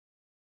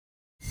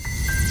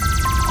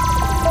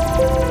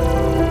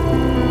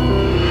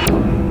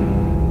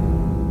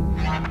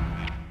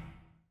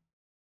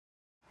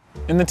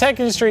In the tech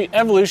industry,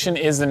 evolution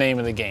is the name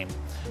of the game.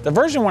 The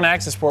version 1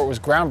 Accessport was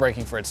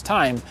groundbreaking for its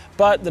time,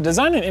 but the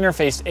design and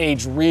interface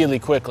aged really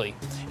quickly.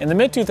 In the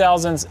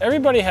mid-2000s,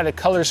 everybody had a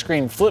color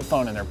screen flip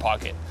phone in their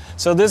pocket,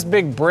 so this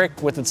big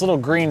brick with its little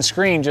green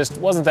screen just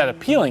wasn't that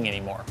appealing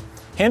anymore.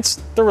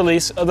 Hence, the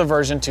release of the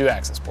version 2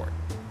 Accessport.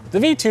 The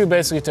V2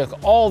 basically took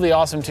all the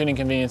awesome tuning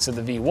convenience of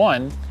the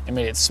V1 and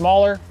made it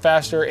smaller,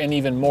 faster, and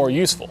even more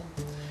useful.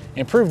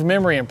 Improved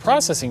memory and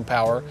processing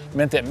power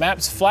meant that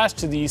maps flashed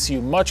to the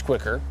ECU much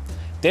quicker,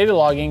 data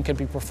logging could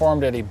be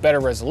performed at a better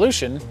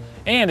resolution,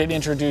 and it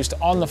introduced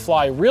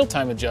on-the-fly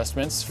real-time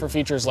adjustments for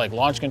features like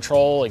launch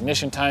control,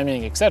 ignition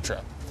timing,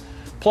 etc.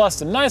 Plus,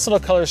 the nice little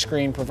color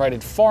screen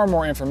provided far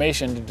more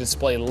information to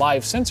display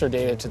live sensor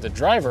data to the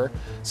driver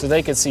so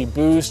they could see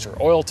boost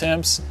or oil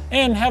temps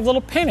and have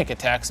little panic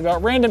attacks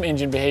about random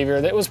engine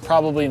behavior that was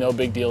probably no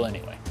big deal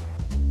anyway.